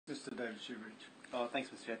Mr David Shoebridge. Oh, thanks,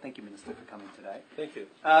 Mr Chair. Thank you, Minister, for coming today. Thank you.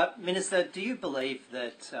 Minister, do you believe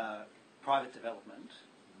that private development,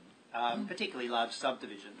 particularly large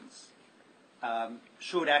subdivisions,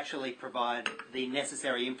 should actually provide the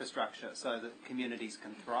necessary infrastructure so that communities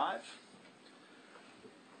can thrive?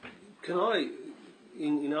 Can I,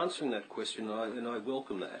 in answering that question, and I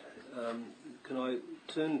welcome that, can I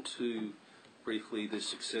turn to briefly the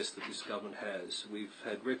success that this government has? We've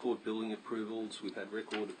had record building approvals, we've had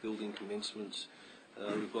record building commencements,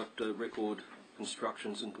 we've got record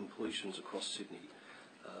constructions and completions across Sydney.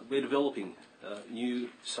 We're developing new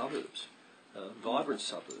suburbs, vibrant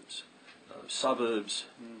suburbs,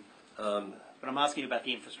 But I'm asking you about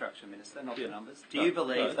the infrastructure, Minister, not the numbers. Do No, you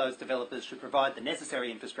believe no. those developers should provide the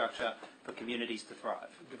necessary infrastructure for communities to thrive?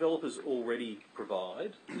 Developers already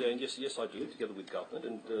provide, and yes I do, together with government,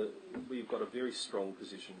 and we've got a very strong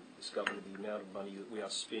position, this government, in the amount of money that we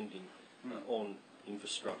are spending on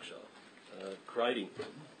infrastructure, creating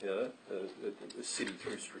a city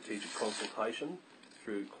through strategic consultation,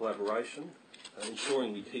 through collaboration,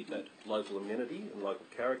 ensuring we keep that local amenity and local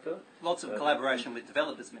character. Lots of collaboration with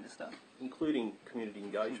developers, Minister. Including community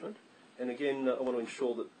engagement. And again, I want to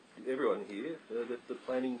ensure that everyone here, that the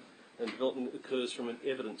planning and development occurs from an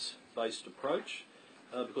evidence-based approach,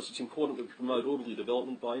 because it's important that we promote orderly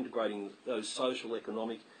development by integrating those social,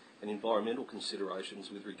 economic and environmental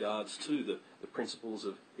considerations with regards to the principles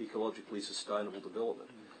of ecologically sustainable development.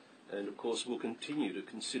 And of course we'll continue to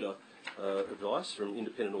consider advice from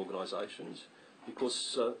independent organisations,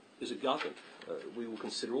 because as a government we will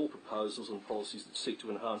consider all proposals and policies that seek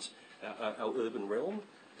to enhance our urban realm,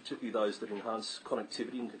 particularly those that enhance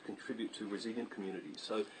connectivity and contribute to resilient communities.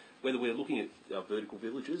 So whether we're looking at our vertical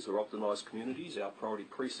villages or optimised communities, our priority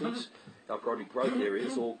precincts, our priority growth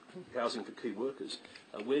areas, or housing for key workers,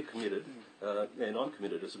 we're committed, and I'm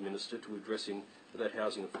committed as a Minister, to addressing that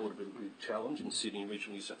housing affordability challenge in Sydney and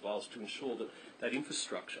regional New South Wales, to ensure that that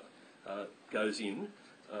infrastructure goes in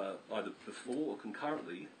either before or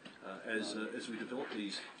concurrently as we develop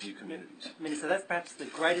these new communities. Minister, that's perhaps the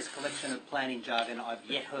greatest collection of planning jargon I've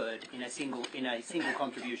yet heard in a single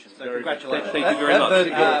contribution. So congratulations. Thank you very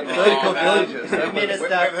much. Vertical villages. Minister,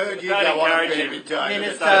 We've heard you go on a bit of time.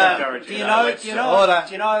 Minister,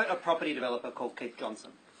 do you know a property developer called Keith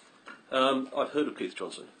Johnson? I've heard of Keith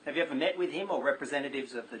Johnson. Have you ever met with him or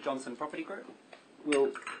representatives of the Johnson Property Group?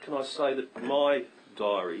 Well, can I say that my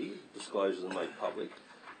diary disclosures are made public,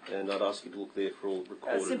 and I'd ask you to look there for all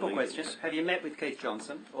recorded Simple meetings. question. Have you met with Keith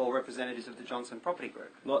Johnson or representatives of the Johnson Property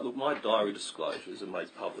Group? Look, my diary disclosures are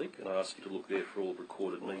made public, and I ask you to look there for all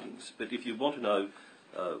recorded meetings. But if you want to know,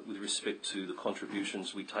 with respect to the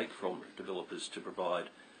contributions we take from developers to provide,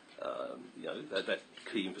 that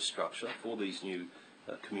key infrastructure for these new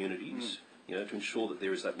communities, to ensure that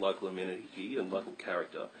there is that local amenity and local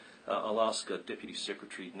character, I'll ask Deputy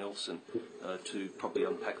Secretary Nelson to probably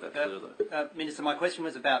unpack that further. Minister, my question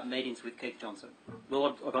was about meetings with Keith Johnson.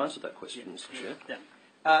 Well, I've answered that question, Mr Chair.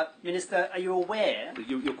 Yeah. Minister, are you aware...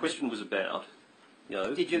 Your question was about...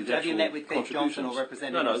 have you met with Keith Johnson or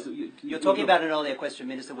representatives? No. You're talking about an earlier question,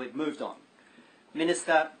 Minister. We've moved on.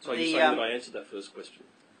 Minister... So you're saying that I answered that first question?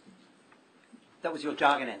 That was your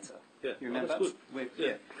jargon answer. Yeah, you remember? That's good.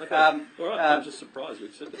 Yeah. Okay. All right, I'm just surprised we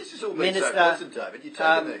accepted This it. is all been Minister, so pleasant, David. You're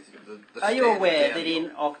taking the are you stand aware down. that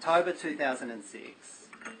in October 2006,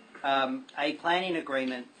 a planning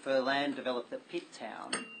agreement for land developed at Pitt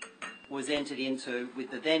Town was entered into with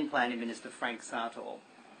the then Planning Minister Frank Sartor,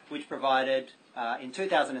 which provided, in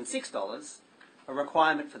 $2006, a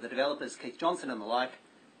requirement for the developers, Keith Johnson and the like,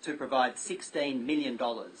 to provide $16 million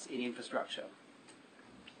in infrastructure?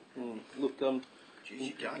 Look,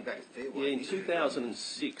 Geez, you're going back a fair way. in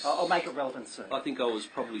 2006... I'll make it relevant soon. I think I was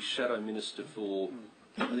probably Shadow Minister for,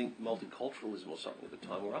 I think, multiculturalism or something at the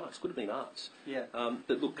time, or arts. Could have been arts. Yeah.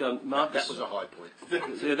 But look, Marcus... That was a high point.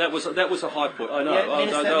 Yeah, that was a high point. I know.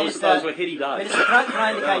 Yeah, those were heady days. Minister, can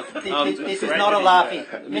I indicate this is not a laughing...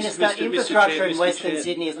 Minister, infrastructure in Western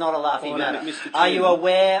Sydney is not a laughing matter. Are you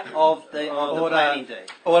aware of the planning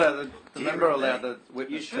deed? Order. The member allowed the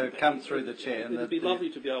witness to come through the chair. It'd be lovely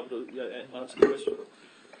to be able to answer the question.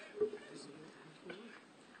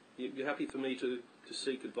 You're happy for me to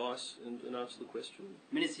seek advice and answer the question?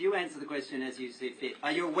 Minister, you answer the question as you see fit.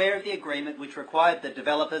 Are you aware of the agreement which required the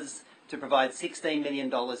developers to provide $16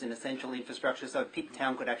 million in essential infrastructure so Pitt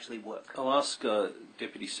Town could actually work? I'll ask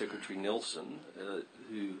Deputy Secretary Nelson,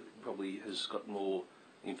 who probably has got more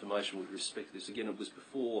information with respect to this. Again, it was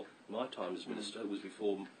before my time as Minister, it was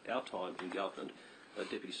before our time in government.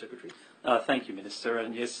 Deputy Secretary. Thank you, Minister.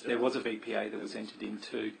 And yes, there was a VPA that was entered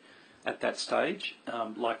into at that stage,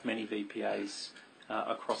 like many VPAs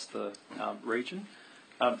across the region.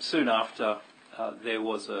 Soon after, there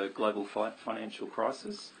was a global financial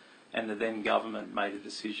crisis, and the then government made a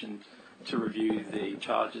decision to review the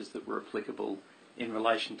charges that were applicable in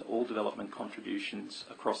relation to all development contributions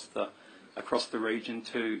across the region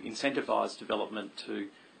to incentivise development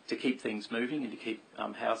to keep things moving and to keep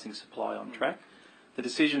housing supply on track. The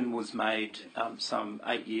decision was made some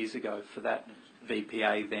 8 years ago for that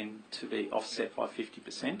VPA then to be offset by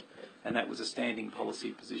 50%, and that was a standing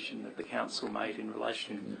policy position that the council made in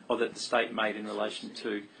relation, or that the state made in relation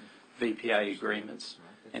to VPA agreements.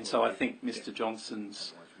 And so I think Mr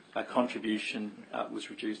Johnson's contribution was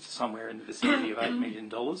reduced to somewhere in the vicinity of $8 million,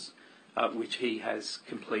 which he has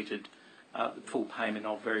completed the full payment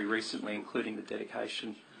of very recently, including the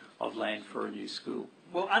dedication of land for a new school.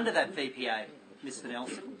 Well, under that VPA, Mr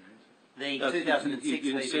Nelson, the 2006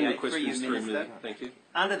 VPA, through you, Minister, thank you.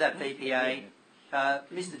 Under that VPA,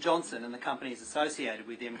 Mr Johnson and the companies associated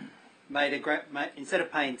with him instead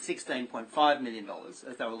of paying $16.5 million,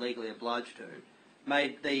 as they were legally obliged to,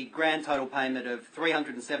 made the grand total payment of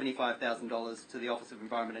 $375,000 to the Office of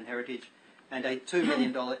Environment and Heritage and a $2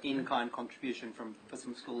 million in-kind contribution for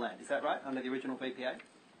some school land. Is that right, under the original VPA?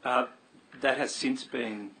 That has since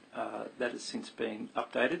been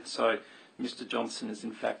updated. So Mr Johnson has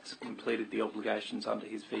in fact completed the obligations under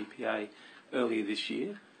his VPA earlier this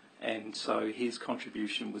year, and so his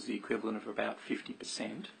contribution was the equivalent of about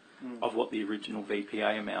 50% of what the original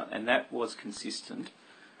VPA amount, and that was consistent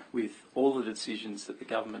with all the decisions that the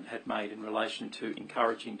government had made in relation to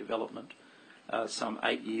encouraging development some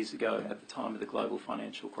 8 years ago at the time of the global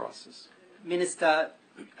financial crisis. Minister,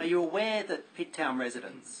 are you aware that Pitt Town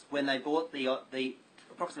residents, when they bought the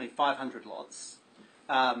approximately 500 lots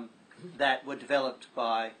that were developed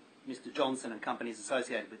by Mr Johnson and companies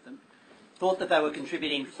associated with them, thought that they were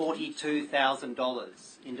contributing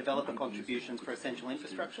 $42,000 in developer contributions for essential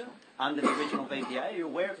infrastructure under the original VPA? Are you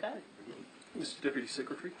aware of that? Mr Deputy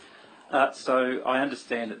Secretary. So I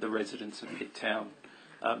understand that the residents of Pitt Town,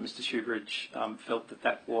 Mr Shoebridge, felt that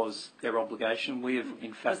that was their obligation. We have,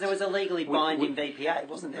 in fact... Because there was a legally binding VPA,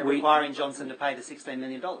 wasn't there, requiring Johnson to pay the $16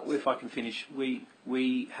 million? If I can finish,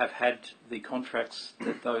 we have had the contracts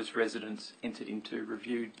that those residents entered into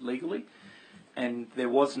reviewed legally, and there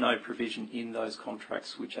was no provision in those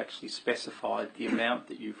contracts which actually specified the amount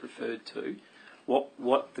that you've referred to.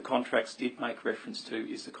 What the contracts did make reference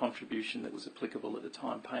to is the contribution that was applicable at the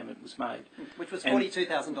time payment was made. Which was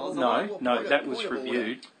 $42,000? No, that was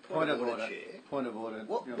reviewed. Point of order. Point of order.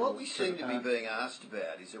 What we seem to be being asked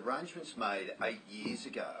about is arrangements made 8 years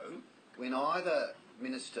ago when either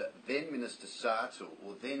then Minister Sartor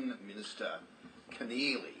or then Minister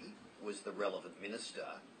Keneally was the relevant minister.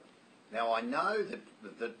 Now, I know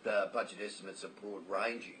that budget estimates are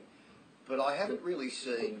broad-ranging, but I haven't really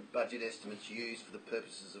seen budget estimates used for the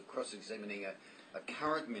purposes of cross-examining a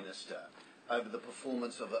current minister over the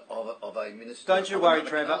performance of a minister. Don't you worry,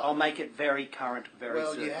 Trevor. I'll make it very current very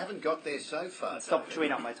soon. Well, you haven't got there so far. Stop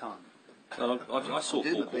chewing up my time. I saw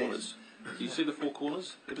four corners. Do you see the four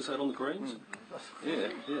corners? Episode on the greens? Yeah.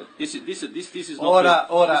 This is not Order.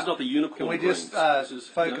 This is not the unicorn. Can we just greens.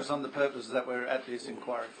 focus on the purpose that we're at this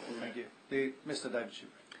inquiry for? Thank you. Mr David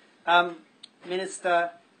Shoebridge.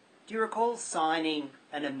 Minister, do you recall signing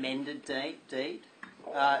an amended deed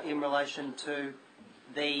in relation to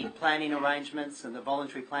the planning arrangements and the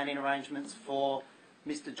voluntary planning arrangements for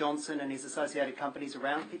Mr Johnson and his associated companies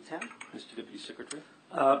around Pitt Town? Mr Deputy Secretary.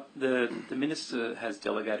 The Minister has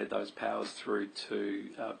delegated those powers through to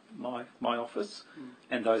my office,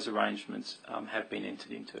 and those arrangements have been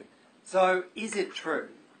entered into. So is it true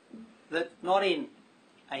that not in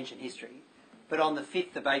ancient history, but on the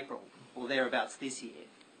 5th of April, or thereabouts this year,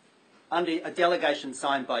 under a delegation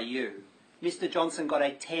signed by you, Mr Johnson got a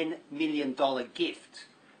 $10 million gift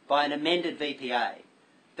by an amended VPA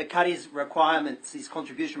that cut his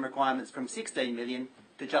contribution requirements from $16 million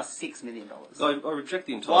to just $6 million? I reject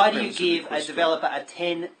the entire Why do you premise give of the a developer a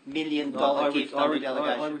 $10 million gift under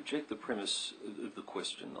delegation? I reject the premise of the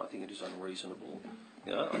question. I think it is unreasonable.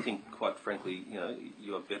 I think, quite frankly,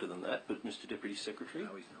 you are better than that. But, Mr Deputy Secretary,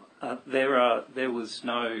 No, he's not.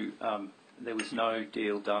 There was no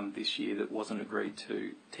deal done this year that wasn't agreed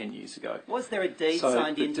to 10 years ago. Was there a deed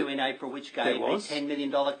signed into in April which gave a $10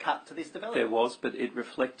 million cut to this developer? There was, but it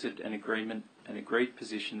reflected an agreed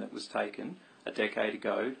position that was taken a decade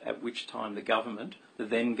ago, at which time the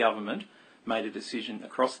then government, made a decision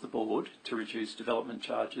across the board to reduce development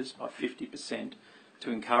charges by 50%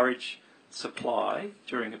 to encourage supply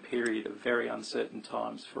during a period of very uncertain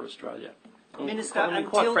times for Australia. Minister,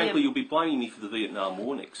 quite frankly, you'll be blaming me for the Vietnam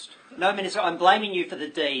War next. No, Minister, I'm blaming you for the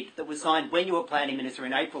deed that was signed when you were Planning Minister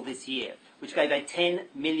in April this year, which gave a $10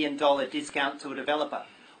 million discount to a developer.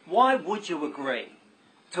 why would you agree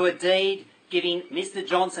to a deed giving Mr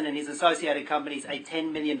Johnson and his associated companies a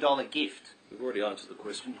 $10 million gift? We've already answered the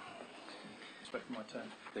question. It's back to my turn.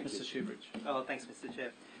 Thank Mr. Shoebridge. Oh, thanks, Mr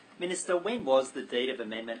Chair. Minister, when was the deed of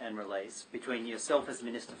amendment and release between yourself as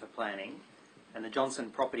Minister for Planning and the Johnson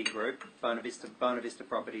Property Group, Bona Vista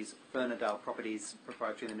Properties, Fernandale Properties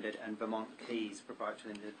Proprietary Limited and Vermont Keys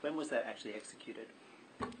Proprietary Limited? When was that actually executed?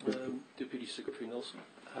 Deputy Secretary Nelson.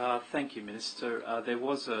 Thank you, Minister. There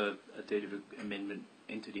was a deed of amendment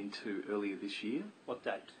entered into earlier this year. What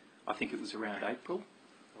date? I think it was around April.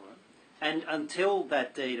 All right. And until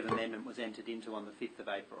that deed of amendment was entered into on the 5th of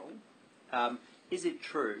April, is it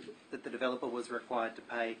true that the developer was required to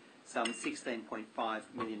pay some $16.5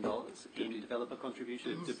 million in developer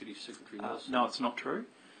contributions? Deputy Secretary Nelson. No, it's not true.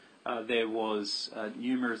 There was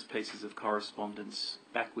numerous pieces of correspondence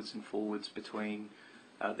backwards and forwards between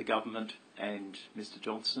the government and Mr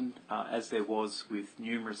Johnson, as there was with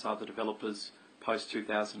numerous other developers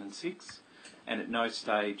post-2006, and at no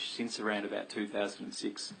stage since around about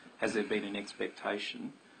 2006 has there been an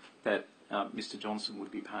expectation that Mr Johnson would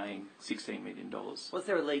be paying $16 million. Was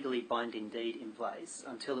there a legally binding deed in place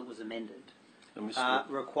until it was amended, Mr.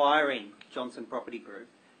 requiring Johnson Property Group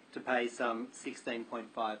to pay some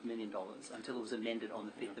 $16.5 million until it was amended on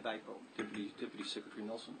the 5th of April? Deputy Secretary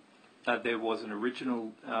Nelson. There was an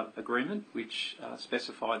original agreement which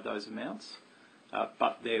specified those amounts,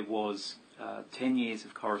 but there was 10 years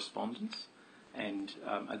of correspondence and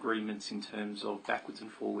agreements in terms of backwards and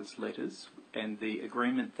forwards letters, and the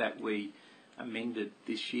agreement that we amended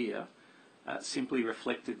this year simply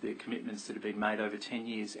reflected the commitments that had been made over 10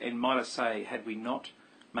 years. And might I say, had we not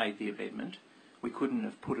made the amendment, we couldn't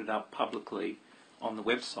have put it up publicly on the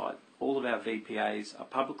website. All of our VPAs are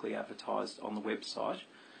publicly advertised on the website,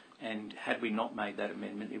 and had we not made that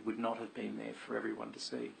amendment, it would not have been there for everyone to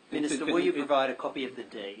see. Minister, will you provide a copy of the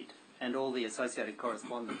deed and all the associated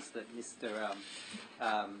correspondence that Mr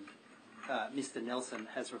Nelson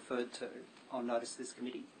has referred to on notice to this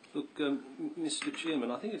committee? Look, Mr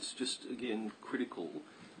Chairman, I think it's just, again, critical.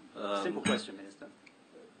 Simple question, Minister.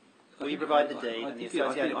 Will you provide the deed and the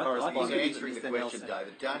associated correspondence? He's answering the question,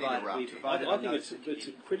 David. Don't interrupt. I think it's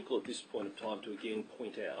critical at this point of time to again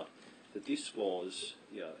point out that this was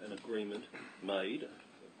an agreement made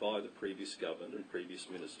by the previous government and previous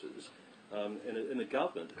ministers, and a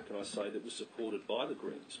government, can I say, that was supported by the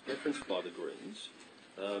Greens, preferenced by the Greens,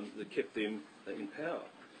 that kept them in power.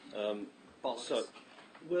 Bollocks. So,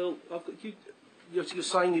 well, you're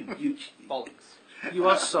saying Bollocks. you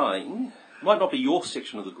are saying, might not be your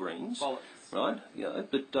section of the Greens, Bollocks. right? Yeah,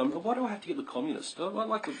 but why do I have to get the communists? I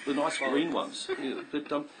like the nice green ones. Yeah,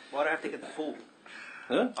 but Why do I have to get the full?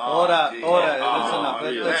 huh? Order, dear. order, that's enough.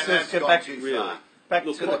 really? Let's That's get gone back, too really. far. back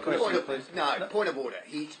Look, to the point question, Point please. point of order.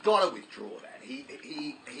 He's got to withdraw that. He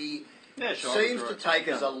Yeah, sure, seems I'll to withdraw it. take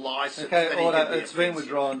as a license Okay, that he order, can be it's been offensive.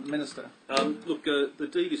 withdrawn. Minister. Look, the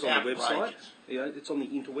deed is on the website. Outrageous. Yeah, it's on the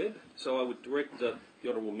interweb. So I would direct the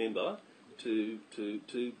honourable member to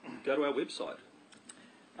go to our website.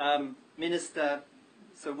 Minister,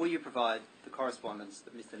 so will you provide the correspondence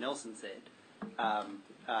that Mr Nelson said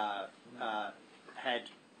had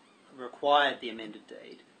required the amended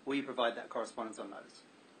deed? Will you provide that correspondence on notice?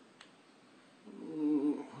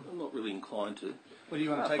 I'm not really inclined to. Well, do you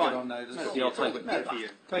want to take fine. it on notice? Yeah, I'll take it. Matter for you.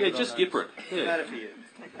 Take Yeah, it on just notice. skipper it. Yeah. Matter for you.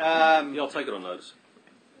 Yeah, I'll take it on notice.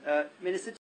 Minister,